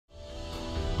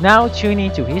Now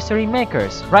tuning to History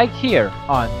Makers right here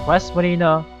on Quest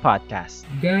Molino Podcast.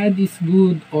 God is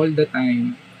good all the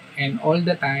time, and all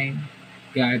the time,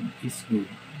 God is good.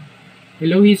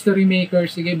 Hello History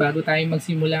Makers, sige bago tayo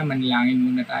magsimula, manalangin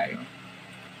muna tayo.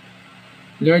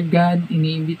 Lord God,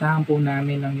 iniimbitahan po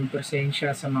namin ang iyong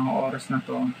presensya sa mga oras na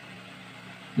to.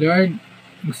 Lord,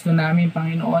 gusto namin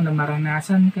Panginoon na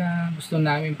maranasan ka, gusto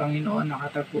namin Panginoon na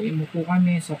katapuin mo po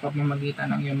kami sa pamamagitan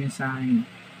ng iyong mensahe.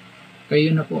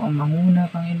 Kayo na po ang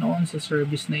manguna, Panginoon, sa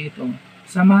service na ito.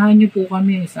 Samahan niyo po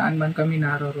kami saan man kami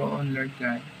naroroon, Lord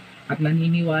God. At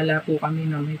naniniwala po kami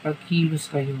na may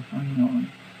pagkilos kayo, Panginoon,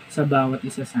 sa bawat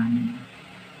isa sa amin.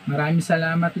 Maraming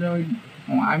salamat, Lord,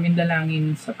 kung aming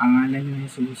dalangin sa pangalan ni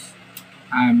Jesus.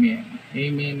 Amen.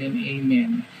 Amen and amen.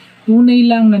 Tunay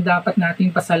lang na dapat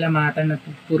nating pasalamatan at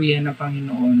pupurihan ng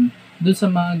Panginoon doon sa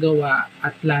mga gawa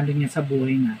at plano niya sa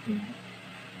buhay natin.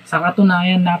 Sa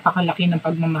katunayan, napakalaki ng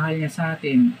pagmamahal niya sa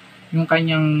atin. Yung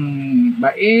kanyang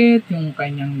bait, yung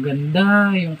kanyang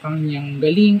ganda, yung kanyang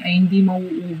galing ay hindi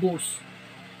mauubos.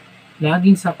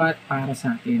 Laging sapat para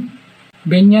sa atin.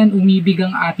 Ganyan umibig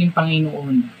ang ating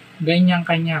Panginoon. Ganyan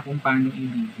kanya kung paano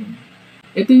ibigin.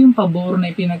 Ito yung pabor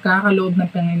na ipinagkakaloob ng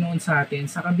Panginoon sa atin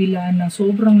sa kabila ng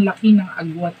sobrang laki ng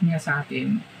agwat niya sa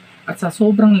atin at sa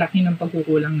sobrang laki ng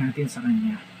pagkukulang natin sa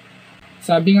Kanya.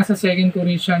 Sabi nga sa 2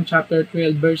 Corinthians chapter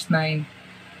 12 verse 9,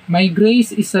 "My grace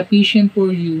is sufficient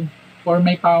for you, for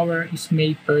my power is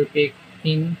made perfect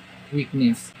in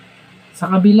weakness." Sa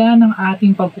kabila ng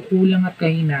ating pagkukulang at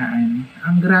kahinaan,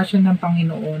 ang grasya ng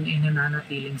Panginoon ay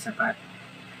nananatiling sapat.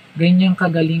 Ganyang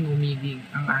kagaling umibig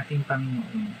ang ating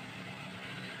Panginoon.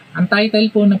 Ang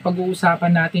title po ng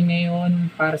pag-uusapan natin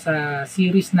ngayon para sa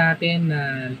series natin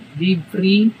na Live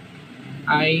Free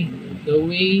ay The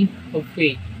Way of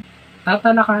Faith.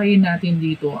 Tatalakayin natin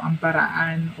dito ang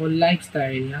paraan o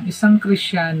lifestyle ng isang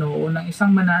Kristiyano o ng isang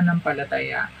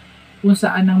mananampalataya kung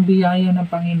saan ang biyaya ng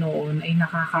Panginoon ay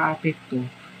nakakaapekto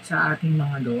sa ating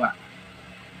mga gawa.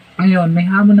 Ngayon, may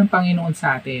hamon ng Panginoon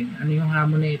sa atin. Ano yung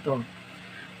hamon na ito?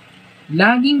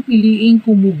 Laging piliing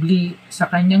kumubli sa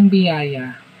kanyang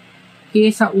biyaya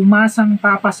kaysa umasang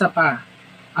papasa pa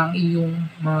ang iyong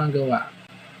mga gawa.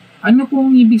 Ano po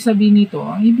ang ibig sabihin nito?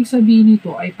 Ang ibig sabihin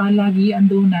nito ay palagian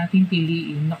daw natin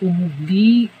piliin na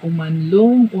kumubli,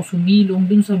 umanlong o sumilong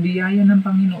dun sa biyaya ng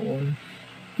Panginoon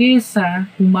kesa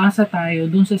umasa tayo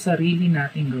dun sa sarili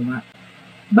nating gawa.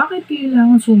 Bakit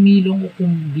kailangan sumilong o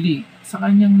kumubli sa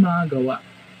kanyang mga gawa?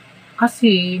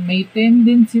 Kasi may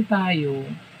tendency tayo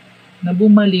na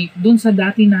bumalik dun sa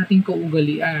dati nating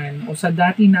kaugalian o sa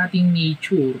dati nating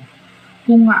nature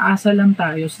kung aasa lang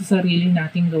tayo sa sarili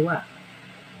nating gawa.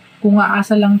 Kung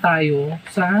aasa lang tayo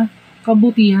sa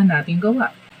kabutihan nating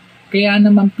gawa. Kaya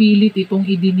naman pilit itong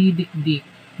idinidikdik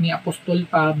ni Apostol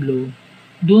Pablo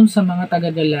dun sa mga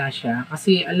taga-Galacia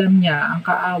kasi alam niya ang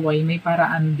kaaway may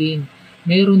paraan din.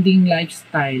 Meron ding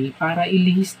lifestyle para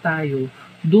ilihis tayo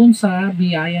dun sa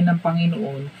biyaya ng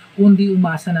Panginoon kundi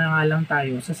umasa na nga lang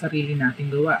tayo sa sarili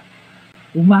nating gawa.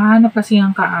 Umahanap kasi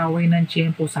ang kaaway ng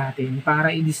tiyempo sa atin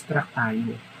para i-distract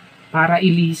tayo, para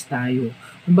ilihis tayo.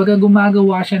 Kumbaga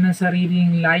gumagawa siya ng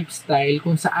sariling lifestyle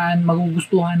kung saan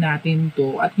magugustuhan natin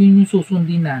to at yun yung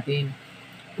susundin natin.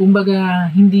 Kumbaga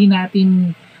hindi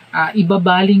natin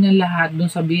ibabaling ang lahat doon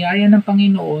sa biyaya ng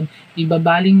Panginoon,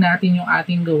 ibabaling natin yung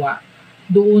ating gawa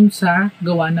doon sa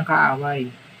gawa ng kaaway.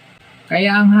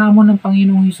 Kaya ang hamon ng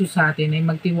Panginoong Hesus sa atin ay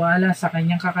magtiwala sa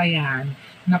kanyang kakayahan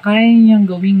na kaya niyang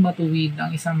gawing matuwid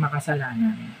ang isang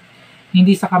makasalanan.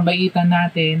 Hindi sa kabaitan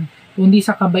natin, kundi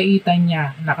sa kabaitan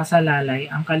niya nakasalalay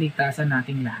ang kaligtasan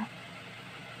nating lahat.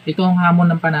 Ito ang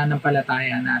hamon ng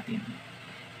pananampalataya natin.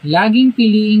 Laging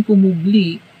piliing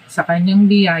kumubli sa kanyang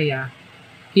biyaya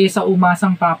kaysa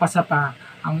umasang papasa pa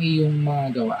ang iyong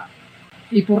mga gawa.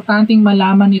 Importanteng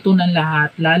malaman ito ng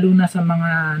lahat, lalo na sa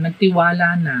mga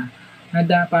nagtiwala na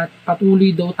dapat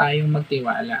patuloy daw tayong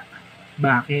magtiwala.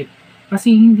 Bakit?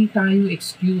 Kasi hindi tayo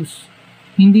excuse.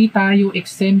 Hindi tayo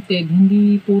exempted,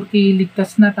 hindi porke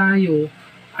ligtas na tayo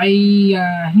ay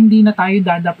hindi na tayo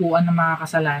dadapuan ng mga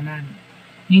kasalanan.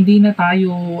 Hindi na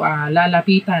tayo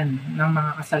lalapitan ng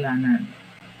mga kasalanan.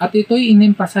 At ito'y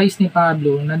in-emphasize ni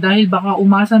Pablo na dahil baka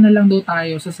umasa na lang daw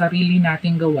tayo sa sarili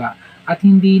nating gawa at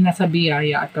hindi na sa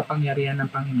biyaya at kapangyarihan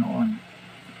ng Panginoon.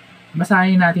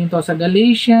 Basahin natin to sa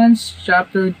Galatians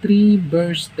chapter 3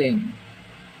 verse 10.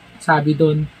 Sabi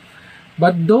doon,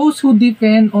 "But those who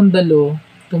depend on the law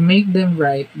to make them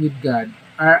right with God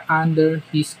are under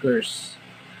His curse."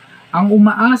 Ang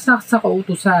umaasa sa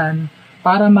kautusan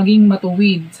para maging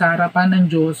matuwid sa harapan ng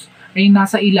Diyos ay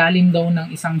nasa ilalim daw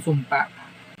ng isang sumpa.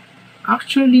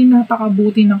 Actually,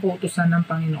 napakabuti ng kautusan ng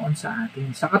Panginoon sa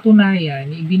atin. Sa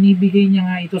katunayan, ibinibigay niya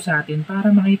nga ito sa atin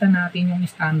para makita natin yung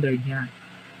standard niya.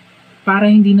 Para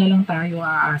hindi na lang tayo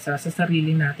aasa sa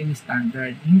sarili nating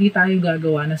standard. Hindi tayo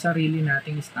gagawa ng sarili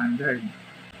nating standard.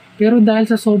 Pero dahil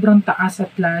sa sobrang taas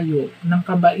at layo ng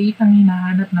kabaitang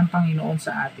hinahanap ng Panginoon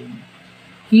sa atin,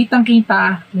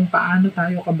 kitang-kita kung paano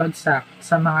tayo kabagsak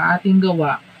sa mga ating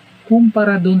gawa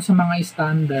kumpara dun sa mga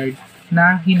standard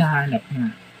na hinahanap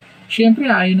niya.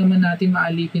 Siyempre, ayaw naman natin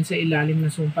maalipin sa ilalim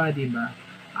ng sumpa, di ba?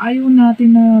 Ayaw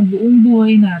natin na buong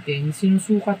buhay natin,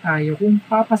 sinusukat tayo kung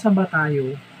papasaba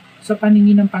tayo sa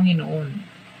paningin ng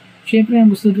Panginoon. Siyempre, ang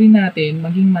gusto rin natin,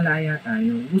 maging malaya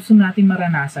tayo. Gusto natin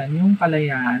maranasan yung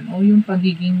kalayaan o yung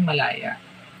pagiging malaya.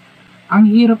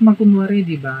 Ang hirap magkunwari,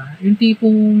 di ba? Yung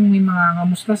tipong may mga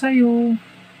ngamusta sa'yo,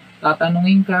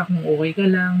 tatanungin ka kung okay ka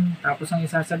lang, tapos ang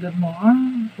isasagot mo,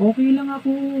 okay lang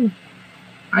ako.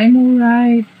 I'm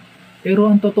alright. Pero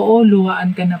ang totoo, luhaan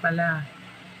ka na pala.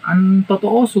 Ang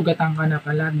totoo, sugatan ka na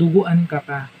pala. Duguan ka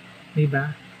pa.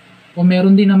 Diba? O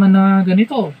meron din naman na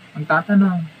ganito. Ang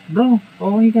tatanong, bro,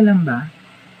 okay ka lang ba?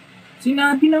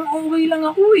 Sinabi lang okay lang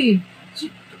ako eh.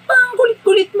 Ang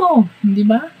kulit-kulit mo.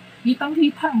 Diba?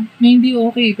 Kitang-kita na hindi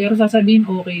okay, pero sasabihin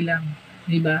okay lang.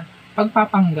 Diba?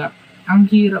 Pagpapanggap, ang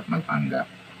hirap magpanggap.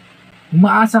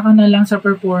 Umaasa ka na lang sa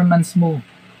performance mo,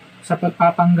 sa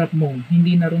pagpapanggap mo,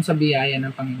 hindi na rin sa biyaya ng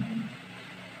Panginoon.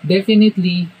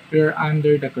 Definitely, you're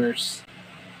under the curse.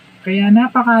 Kaya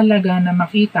napakahalaga na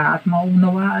makita at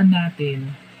maunawaan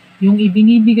natin yung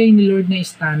ibinibigay ni Lord na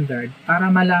standard para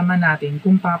malaman natin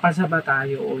kung papasa ba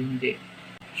tayo o hindi.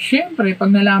 Siyempre, pag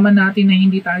nalaman natin na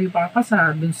hindi tayo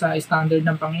papasa dun sa standard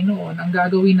ng Panginoon, ang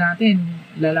gagawin natin,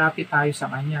 lalapit tayo sa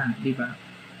Kanya, di ba?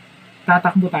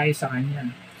 Tatakbo tayo sa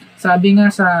Kanya. Sabi nga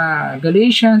sa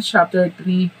Galatians chapter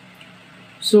 3,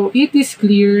 so it is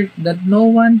clear that no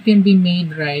one can be made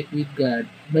right with God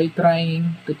by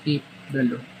trying to keep the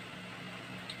law.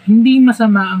 Hindi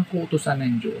masama ang kautusan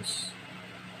ng Diyos.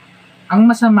 Ang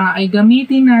masama ay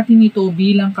gamitin natin ito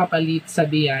bilang kapalit sa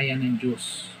biyaya ng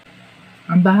Diyos.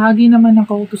 Ang bahagi naman ng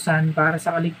kautusan para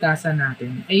sa kaligtasan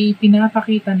natin ay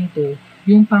pinapakita nito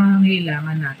yung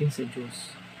pangangailangan natin sa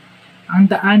Diyos. Ang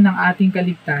daan ng ating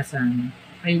kaligtasan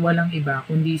ay walang iba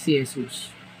kundi si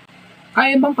Jesus.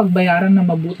 Kaya bang pagbayaran ng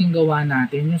mabuting gawa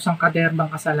natin yung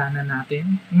sangkaterbang kasalanan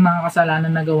natin? Yung mga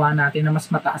kasalanan na gawa natin na mas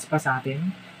mataas pa sa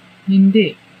atin?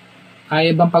 Hindi.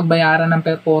 Kaya bang pagbayaran ng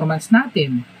performance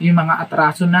natin? Yung mga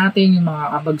atraso natin, yung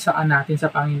mga kabagsakan natin sa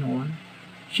Panginoon?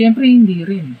 Siyempre hindi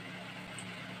rin.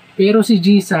 Pero si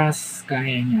Jesus,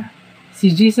 kaya niya.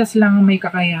 Si Jesus lang may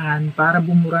kakayahan para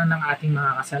bumura ng ating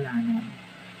mga kasalanan.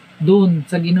 Doon,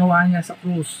 sa ginawa niya sa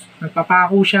krus,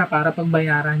 nagpapako siya para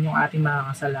pagbayaran yung ating mga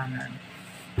kasalanan.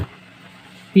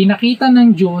 Pinakita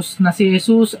ng Diyos na si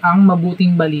Jesus ang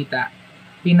mabuting balita.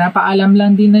 Pinapaalam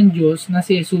lang din ng Diyos na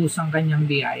si Jesus ang kanyang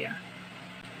biyaya.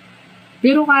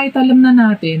 Pero kahit alam na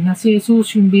natin na si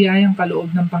Jesus yung biyayang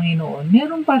kaloob ng Panginoon,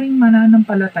 meron pa rin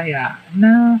mananampalataya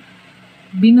na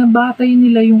binabatay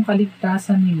nila yung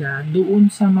kaligtasan nila doon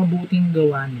sa mabuting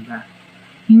gawa nila.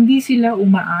 Hindi sila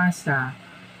umaasa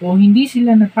o hindi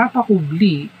sila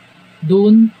nagpapakubli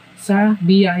doon sa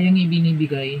biyayang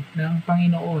ibinibigay ng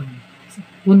Panginoon,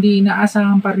 kundi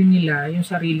inaasahan pa rin nila yung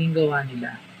sariling gawa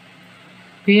nila.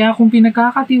 Kaya kung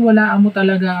pinagkakatiwalaan mo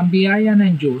talaga ang biyaya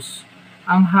ng Diyos,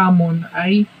 ang hamon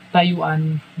ay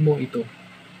tayuan mo ito.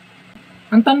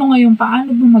 Ang tanong ngayon,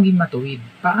 paano ba maging matuwid?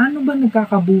 Paano ba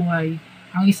nagkakabuhay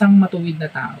ang isang matuwid na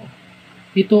tao?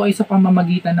 Ito ay sa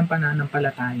pamamagitan ng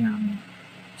pananampalataya mo,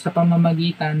 sa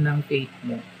pamamagitan ng faith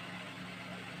mo.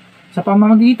 Sa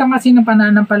pamamagitan kasi ng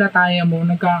pananampalataya mo,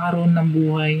 nagkakaroon ng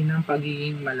buhay ng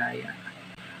pagiging malaya.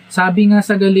 Sabi nga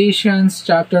sa Galatians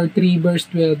chapter 3 verse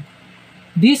 12,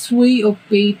 this way of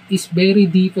faith is very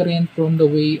different from the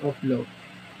way of law,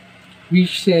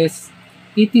 which says,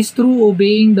 it is through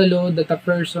obeying the law that a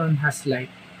person has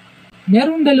life.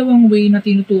 Merong dalawang way na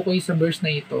tinutukoy sa verse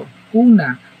na ito.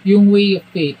 Una, yung way of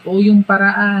faith o yung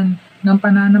paraan ng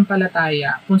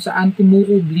pananampalataya kung saan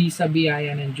kumukubli sa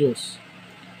biyaya ng Diyos.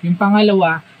 Yung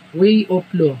pangalawa, way of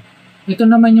law. Ito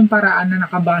naman yung paraan na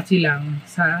nakabase lang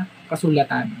sa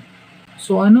kasulatan.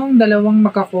 So ano ang dalawang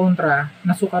makakontra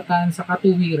na sukatan sa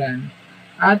katuwiran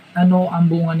at ano ang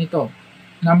bunga nito?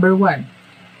 Number 1,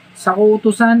 sa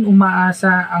kautusan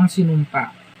umaasa ang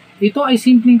sinumpa. Ito ay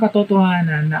simpleng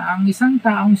katotohanan na ang isang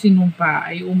taong sinumpa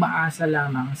ay umaasa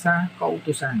lamang sa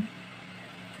kautusan.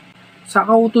 Sa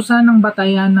kautusan ng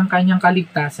batayan ng kanyang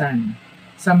kaligtasan,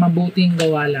 sa mabuting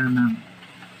gawa lamang.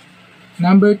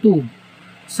 Number 2,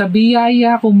 sa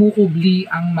biyaya kumukubli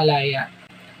ang malaya.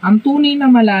 Ang tunay na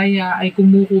malaya ay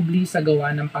kumukubli sa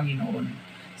gawa ng Panginoon.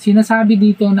 Sinasabi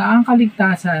dito na ang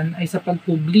kaligtasan ay sa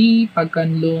pagkubli,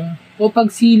 pagkanlong, o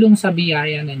pagsilong sa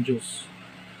biyaya ng Diyos.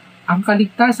 Ang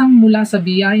kaligtasang mula sa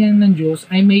biyaya ng Diyos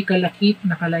ay may kalakip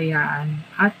na kalayaan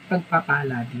at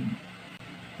pagpapala din.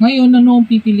 Ngayon, ano ang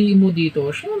pipiliin mo dito?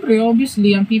 Siyempre,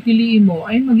 obviously, ang pipiliin mo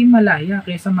ay maging malaya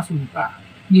kaysa masumpa.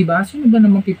 Diba? Sino ba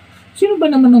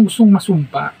naman ang gustong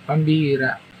masumpa?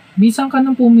 Pambihira. Minsan ka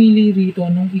nang pumili rito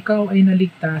nung ikaw ay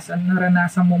naligtas at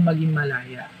naranasan mo maging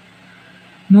malaya.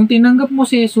 Nung tinanggap mo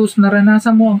si Jesus,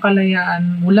 naranasan mo ang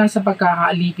kalayaan mula sa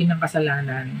pagkakaalipin ng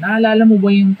kasalanan. Naalala mo ba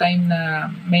yung time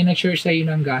na may nag-share sa'yo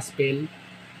ng gospel?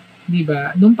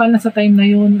 Diba? Doon pala sa time na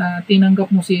yun,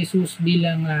 tinanggap mo si Jesus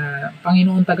bilang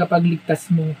Panginoon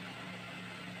tagapagligtas mo.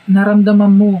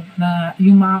 Naramdaman mo na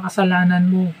yung mga kasalanan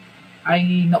mo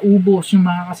ay naubos, yung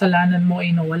mga kasalanan mo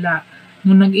ay nawala.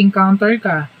 Nung nag-encounter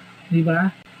ka,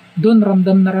 diba? Doon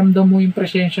ramdam na ramdam mo yung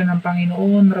presensya ng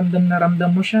Panginoon, ramdam na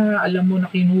ramdam mo siya, alam mo na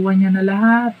kinuha niya na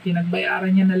lahat, pinagbayaran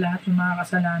niya na lahat yung mga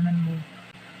kasalanan mo.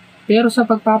 Pero sa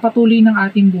pagpapatuloy ng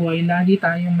ating buhay, lagi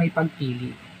tayong may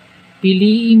pagpili.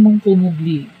 Piliin mong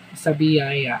kumubli sa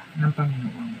biyaya ng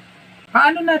Panginoon.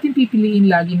 Paano natin pipiliin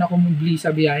lagi na kumubli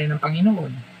sa biyaya ng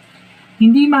Panginoon?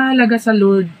 Hindi mahalaga sa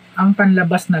Lord ang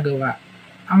panlabas na gawa.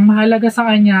 Ang mahalaga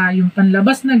sa Kanya yung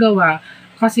panlabas na gawa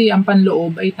kasi ang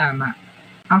panloob ay tama.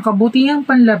 Ang kabutihang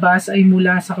panlabas ay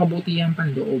mula sa kabutihang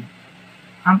panloob.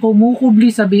 Ang kumukubli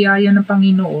sa biyaya ng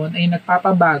Panginoon ay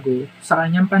nagpapabago sa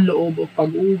kanyang panloob o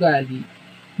pag-uugali,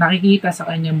 nakikita sa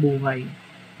kanyang buhay.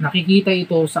 Nakikita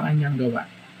ito sa kanyang gawa.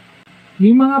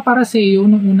 Yung mga Pariseo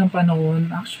nung unang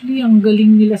panahon, actually ang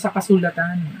galing nila sa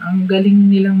kasulatan, ang galing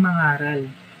nilang mangaral.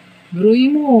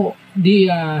 Biruin mo,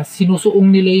 sinusuong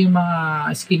nila yung mga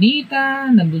eskinita,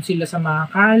 nandun sila sa mga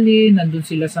kali, nandun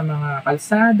sila sa mga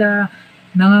kalsada,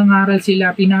 nangangaral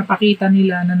sila, pinapakita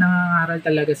nila na nangangaral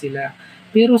talaga sila.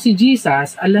 Pero si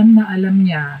Jesus, alam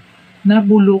niya na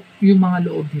bulok yung mga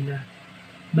loob nila.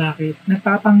 Bakit?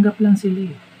 Nagpapanggap lang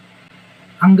sila.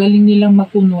 Ang galing nilang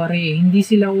magkunwari, hindi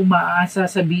sila umaasa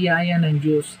sa biyaya ng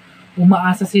Diyos.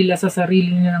 Umaasa sila sa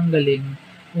sarili nilang galing.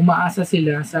 Umaasa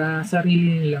sila sa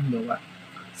sarili nilang gawa.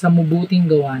 Sa mabuting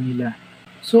gawa nila.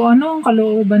 So ano ang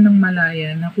kalooban ng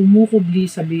malaya na kumukubli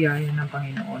sa biyaya ng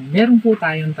Panginoon? Meron po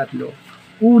tayong tatlo.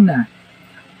 Una,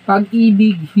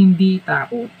 pag-ibig, hindi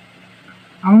takot.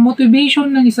 Ang motivation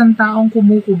ng isang taong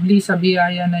kumukubli sa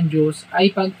biyaya ng Diyos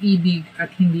ay pag-ibig at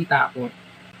hindi takot.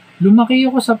 Lumaki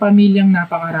ako sa pamilyang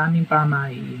napakaraming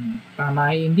pamahiin.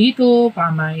 Pamahiin dito,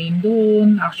 pamahiin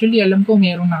doon. Actually, alam ko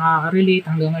merong nakaka-relate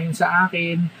hanggang ngayon sa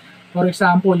akin. For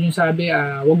example, yung sabi,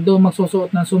 wag daw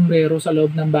magsusuot ng sombrero sa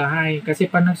loob ng bahay. Kasi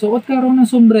pag nagsuot ka raw ng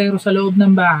sombrero sa loob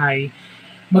ng bahay,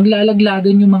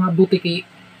 maglalaglagan yung mga butiki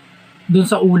doon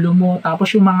sa ulo mo. Tapos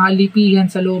yung mga lipihan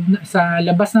sa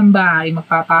labas ng bahay,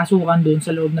 magpapasukan doon sa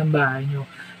loob ng bahay nyo.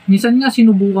 Minsan nga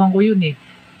sinubukan ko yun eh.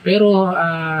 Pero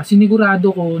sinigurado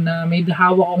ko na may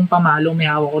hawak akong pamalo, may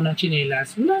hawak ko ng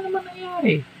tsinelas. Wala naman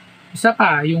nangyari. Isa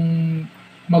pa, yung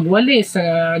magwalis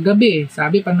sa gabi.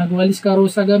 Sabi, pag nagwalis ka raw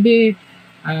sa gabi,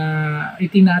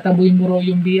 itinataboy mo raw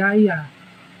yung biyaya.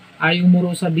 Ayaw mo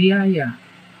raw sa biyaya.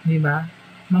 Diba?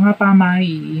 Mga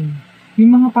pamahiin. Yung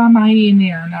mga pamahiin na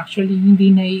yan, actually, hindi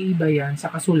naiiba yan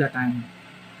sa kasulatan.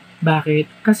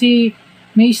 Bakit? Kasi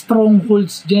may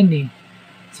strongholds dyan eh.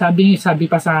 Sabi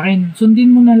pa sa akin, sundin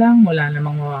mo na lang, wala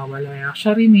namang mawawala.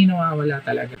 Actually, may nawawala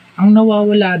talaga. Ang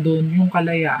nawawala doon, yung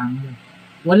kalayaan mo.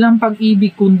 Walang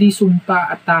pag-ibig kundi sumpa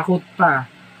at takot pa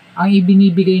ang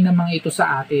ibinibigay ng mga ito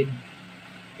sa atin.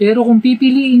 Pero kung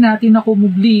pipiliin natin na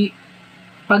kumubli,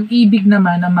 pag-ibig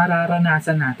naman ang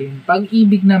mararanasan natin.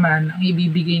 Pag-ibig naman ang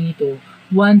ibibigay nito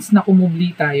once na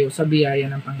kumubli tayo sa biyaya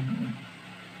ng Panginoon.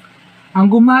 Ang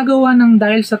gumagawa ng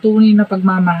dahil sa tunay na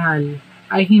pagmamahal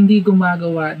ay hindi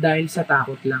gumagawa dahil sa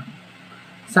takot lang.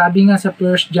 Sabi nga sa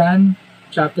 1 John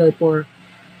chapter 4,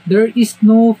 there is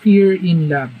no fear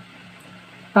in love.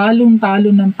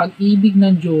 Talong-talo ng pag-ibig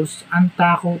ng Diyos ang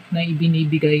takot na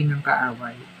ibinibigay ng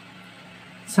kaaway.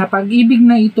 Sa pag-ibig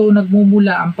na ito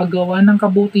nagmumula ang paggawa ng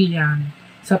kabutihan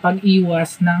sa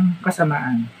pag-iwas ng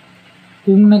kasamaan.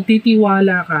 Kung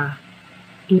nagtitiwala ka,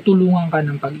 tutulungan ka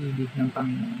ng pag-ibig ng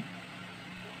Panginoon.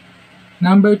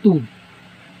 Number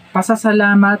 2.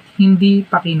 Pasasalamat, hindi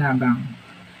pakinabang.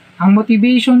 Ang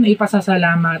motivation ay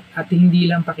pasasalamat at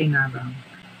hindi lang pakinabang.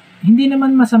 Hindi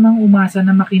naman masamang umasa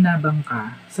na makinabang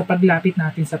ka sa paglapit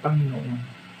natin sa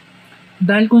Panginoon.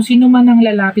 Dahil kung sino man ang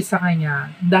lalapit sa Kanya,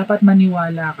 dapat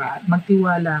maniwala ka at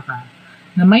magtiwala ka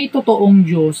na may totoong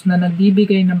Diyos na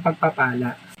nagbibigay ng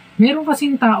pagpapala. Meron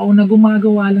kasing tao na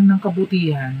gumagawa lang ng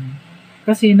kabutihan,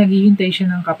 Kasi naghihintay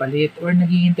siya ng kapalit or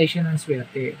naghihintay siya ng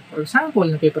swerte. For example,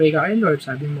 napipray ka kay Lord,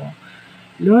 sabi mo,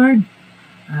 Lord,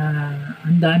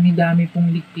 ang dami-dami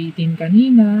pong ligpitin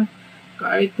kanina.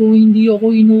 Kahit po hindi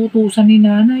ako inuutusan ni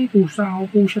nanay, kusa ako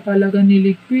po siya talaga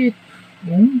niligpit.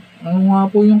 Ano nga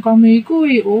po yung kamay ko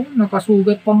eh.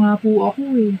 Nakasugat pa nga po ako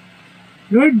eh.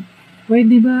 Lord,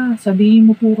 pwede ba sabihin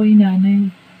mo po kay nanay,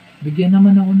 bigyan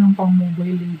naman ako ng pang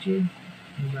Mobile Legend.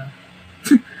 Diba?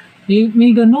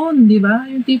 may ganon, diba?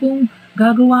 Yung tipong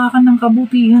gagawa ka ng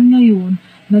kabutihan ngayon,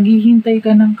 naghihintay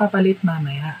ka ng kapalit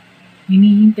mamaya.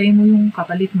 Hinihintay mo yung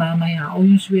kapalit mamaya o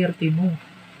yung swerte mo.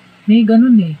 May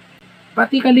ganon eh.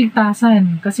 Pati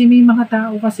kaligtasan. Kasi may mga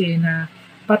tao kasi na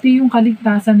pati yung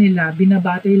kaligtasan nila,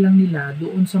 binabatay lang nila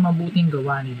doon sa mabuting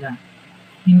gawa nila.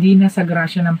 Hindi na sa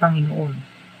grasya ng Panginoon.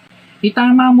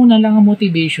 Itama mo na lang ang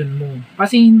motivation mo.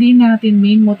 Kasi hindi natin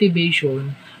main motivation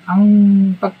ang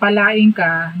pagpalain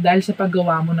ka dahil sa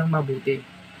paggawa mo ng mabuti.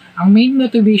 Ang main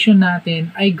motivation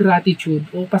natin ay gratitude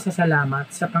o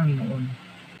pasasalamat sa Panginoon.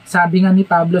 Sabi nga ni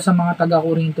Pablo sa mga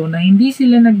taga-Korinto na hindi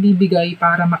sila nagbibigay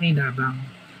para makinabang,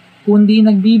 kundi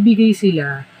nagbibigay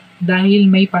sila dahil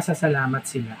may pasasalamat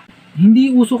sila. Hindi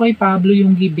uso kay Pablo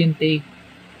yung give and take.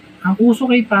 Ang uso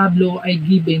kay Pablo ay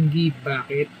give and give.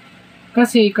 Bakit?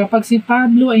 Kasi kapag si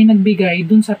Pablo ay nagbigay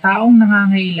dun sa taong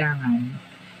nangangailangan,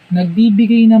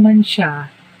 nagbibigay naman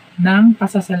siya ng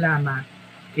pasasalamat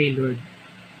kay Lord.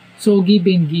 So give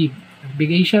and give.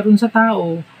 Nagbigay siya rin sa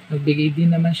tao, nagbigay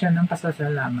din naman siya ng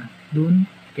pasasalamat dun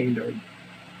kay Lord.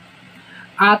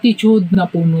 Attitude na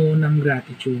puno ng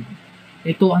gratitude.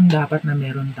 Ito ang dapat na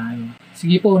meron tayo.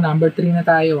 Sige po, number 3 na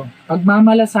tayo.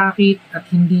 Pagmamalasakit at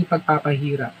hindi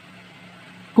pagpapahirap.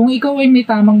 Kung ikaw ay may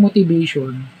tamang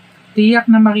motivation, tiyak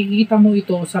na makikita mo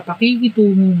ito sa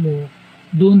pakikitungo mo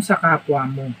dun sa kapwa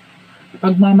mo.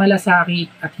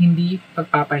 Pagmamalasakit at hindi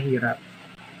pagpapahirap.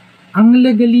 Ang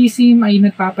legalism ay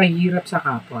nagpapahirap sa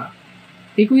kapwa.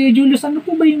 Kuya Julius, ano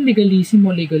po ba yung legalism o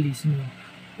legalismo?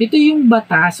 Ito yung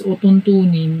batas o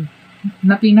tuntunin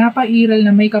na pinapairal na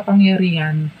may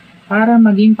kapangyarihan para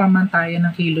maging pamantayan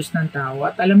ng kilos ng tao.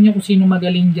 At alam niyo kung sino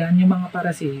magaling dyan, yung mga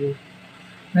paraseyo.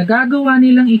 Nagagawa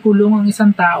nilang ikulong ang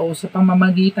isang tao sa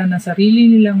pamamagitan ng sarili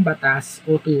nilang batas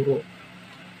o turo.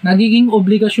 Nagiging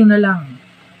obligasyon na lang.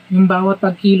 Yung bawat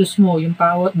pagkilos mo, yung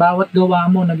bawat gawa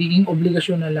mo, nagiging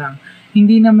obligasyon na lang.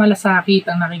 Hindi na malasakit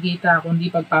ang nakikita, kundi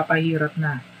pagpapahirap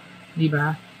na.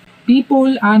 Diba?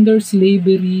 People under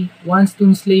slavery wants to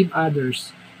enslave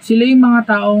others. Sila yung mga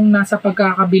taong nasa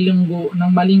pagkakabilanggo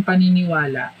ng maling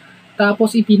paniniwala.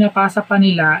 Tapos ipinapasa pa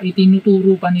nila,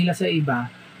 itinuturo pa nila sa iba.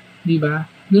 Diba?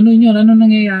 Ganun yun. Ano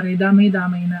nangyayari?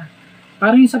 Damay-damay na.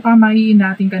 Parang yung sa pamahiin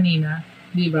natin kanina.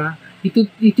 Diba?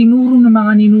 Itinuro ng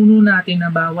mga ninuno natin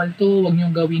na bawal to, wag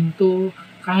niyong gawin to.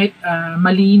 Kahit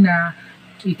mali na,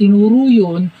 itinuro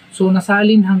yun, so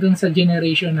nasalin hanggang sa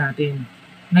generation natin.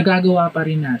 Nagagawa pa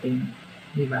rin natin.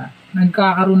 Diba?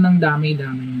 Nagkakaroon ng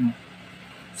damay-damay na.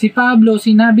 Si Pablo,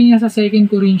 sinabi niya sa 2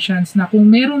 Corinthians na kung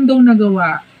meron daw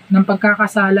nagawa ng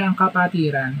pagkakasala ang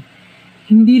kapatiran,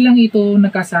 hindi lang ito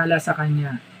nagkasala sa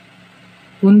kanya,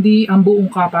 kundi ang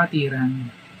buong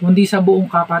kapatiran. Kundi sa buong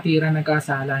kapatiran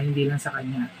nagkasala, hindi lang sa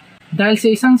kanya. Dahil sa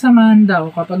isang samahan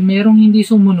daw, kapag merong hindi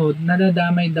sumunod,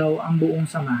 nadadamay daw ang buong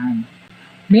samahan.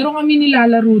 Meron kami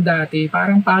nilalaro dati,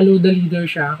 parang follow the leader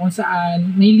siya, kung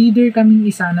saan may leader kaming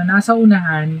isa na nasa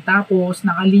unahan, tapos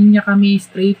nakalinya kami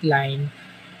straight line.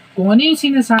 Kung ano yung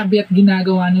sinasabi at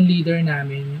ginagawa ng leader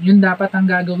namin, yun dapat ang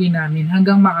gagawin namin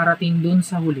hanggang makarating dun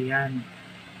sa hulihan.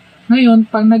 Ngayon,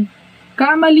 pag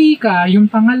nagkamali ka,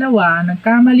 yung pangalawa,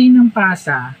 nagkamali ng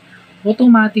pasa,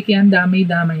 automatic yan,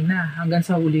 damay-damay na hanggang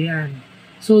sa hulihan.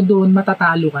 So doon,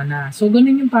 matatalo ka na. So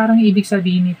ganun yung parang ibig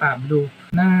sabihin ni Pablo,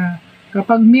 na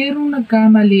kapag merong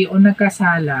nagkamali o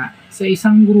nagkasala sa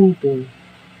isang grupo,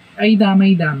 ay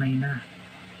damay-damay na.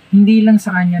 Hindi lang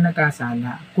sa kanya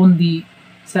nagkasala, kundi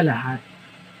sa lahat.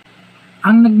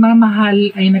 Ang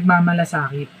nagmamahal ay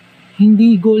nagmamalasakit.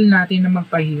 Hindi goal natin na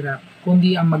magpahirap,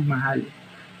 kundi ang magmahal.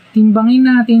 Timbangin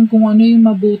natin kung ano yung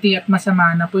mabuti at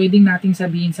masama na pwedeng nating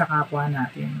sabihin sa kapwa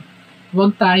natin.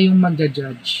 Huwag tayong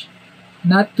magja-judge.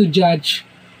 Not to judge,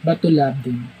 but to love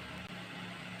them.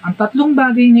 Ang tatlong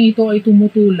bagay na ito ay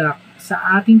tumutulak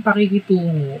sa ating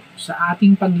pakikitungo, sa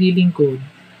ating paglilingkod,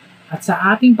 at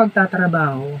sa ating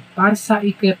pagtatrabaho para sa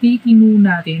ikatitinu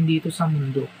natin dito sa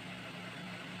mundo.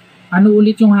 Ano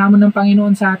ulit yung hamon ng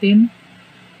Panginoon sa atin?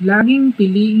 Laging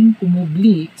piliing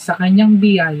kumubli sa kanyang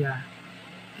biyaya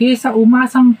kaysa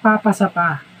umasang papasa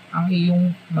pa ang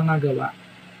iyong mga gawa.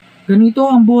 Ganito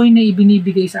ang buhay na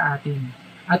ibinibigay sa atin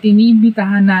at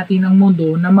iniimbitahan natin ang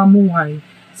mundo na mamuhay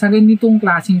sa ganitong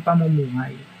klaseng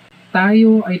pamumuhay.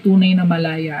 Tayo ay tunay na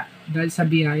malaya dahil sa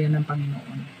biyaya ng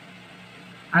Panginoon.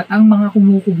 At ang mga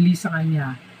kumukubli sa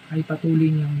Kanya ay patuloy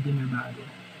niyang binabago.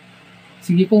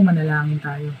 Sige po, manalangin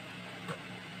tayo.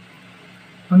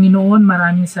 Panginoon,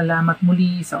 maraming salamat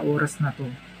muli sa oras na to.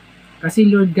 Kasi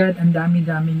Lord God, ang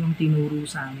dami-dami niyong tinuro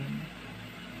sa amin.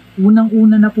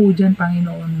 Unang-una na po dyan,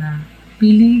 Panginoon, na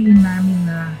piliin namin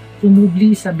na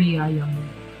tumubli sa biyaya mo.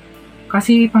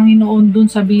 Kasi Panginoon,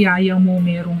 dun sa biyaya mo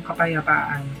merong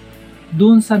kapayapaan.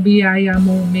 Dun sa biyaya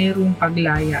mo merong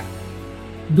paglaya.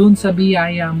 Dun sa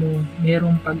biyaya mo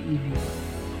merong pag-ibig.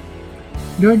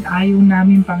 Lord, ayaw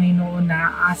namin, Panginoon,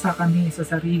 naaasa kami sa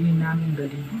sarili naming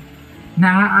galing.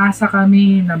 Naaasa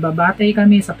kami, nababatay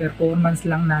kami sa performance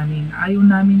lang namin. Ayaw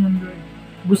namin yun, Lord.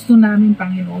 Gusto namin,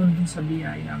 Panginoon, dun sa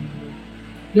biyaya mo.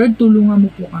 Lord, tulungan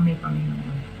mo po kami,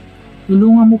 Panginoon.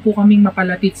 Tulungan mo po kaming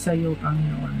mapalapit sa iyo,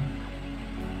 Panginoon.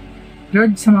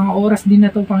 Lord, sa mga oras din na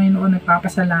to, Panginoon,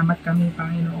 nagpapasalamat kami,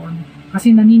 Panginoon.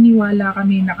 Kasi naniniwala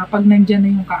kami na kapag nandyan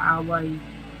na yung kaaway,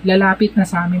 lalapit na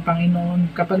sa amin,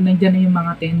 Panginoon, kapag nandyan na yung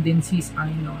mga tendencies,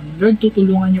 Panginoon. Lord,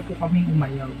 tutulungan niyo po kaming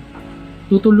umayaw.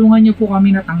 Tutulungan niyo po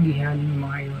kami na tanggihan yung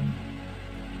mga yun.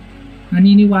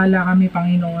 Naniniwala kami,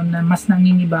 Panginoon, na mas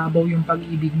nangingibabaw yung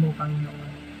pag-ibig mo, Panginoon,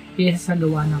 kaysa sa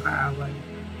gawa ng kaaway.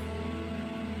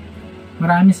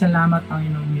 Maraming salamat,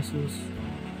 Panginoon Jesus.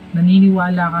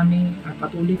 Naniniwala kami at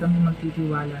patuloy kami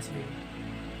magtitiwala sa iyo.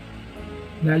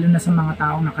 Lalo na sa mga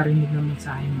taong nakarinig ng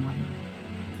mensahe mo ngayon.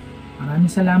 Maraming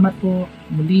salamat po.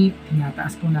 Muli,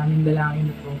 tinataas po namin dalangin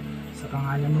ito sa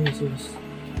pangalan mo, Jesus.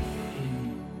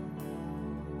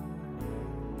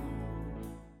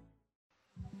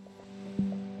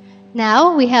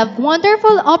 Now, we have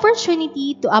wonderful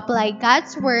opportunity to apply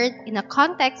God's Word in a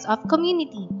context of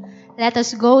community. Let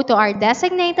us go to our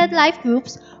designated life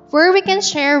groups where we can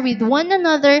share with one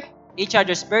another, Each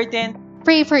other's burden,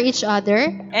 pray for each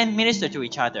other, and minister to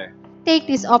each other. take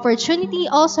this opportunity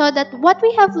also that what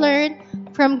we have learned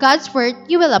from God's Word,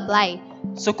 you will apply.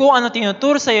 So kung ano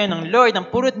tinuturo sa iyo ng Lord ang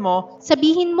pulot mo,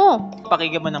 Sabihin mo,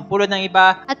 pakinggan mo ng pulot ng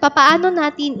iba, at papaano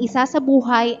natin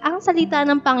isasabuhay ang salita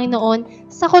ng Panginoon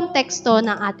sa konteksto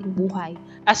ng ating buhay.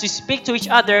 as we speak to each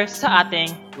other sa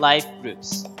ating life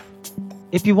groups.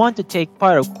 If you want to take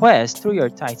part of Quest through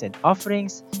your tithes and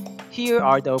offerings, here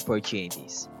are the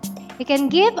opportunities. You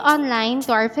can give online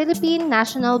to our Philippine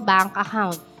National Bank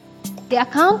account. The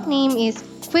account name is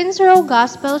Quinsero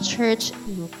Gospel Church,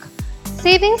 Inc.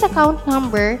 Savings account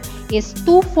number is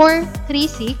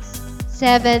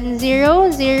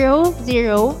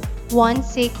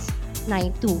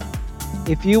 2436-7000-1692.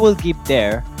 If you will give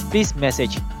there, please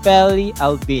message Feli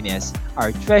Albines,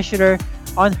 our treasurer,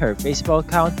 on her Facebook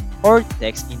account or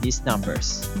text in these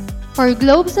numbers. For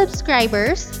Globe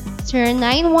subscribers,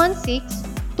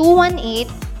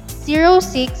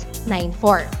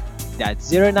 0916-218-0694.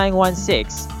 That's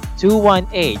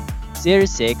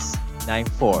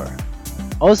 0916-218-0694.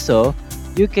 Also,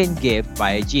 you can give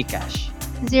via GCash.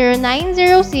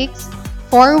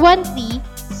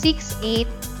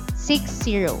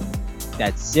 0906-413-6860.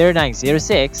 That's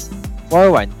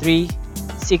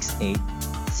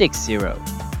 0906-413-6860.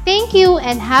 Thank you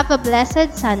and have a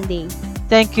blessed Sunday.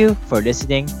 Thank you for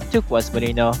listening to Quest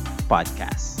Molino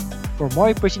Podcast. For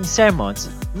more preaching sermons,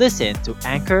 listen to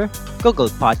Anchor, Google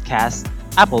Podcasts,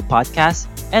 Apple Podcasts,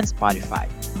 and Spotify.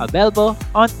 Available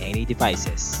on any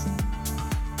devices.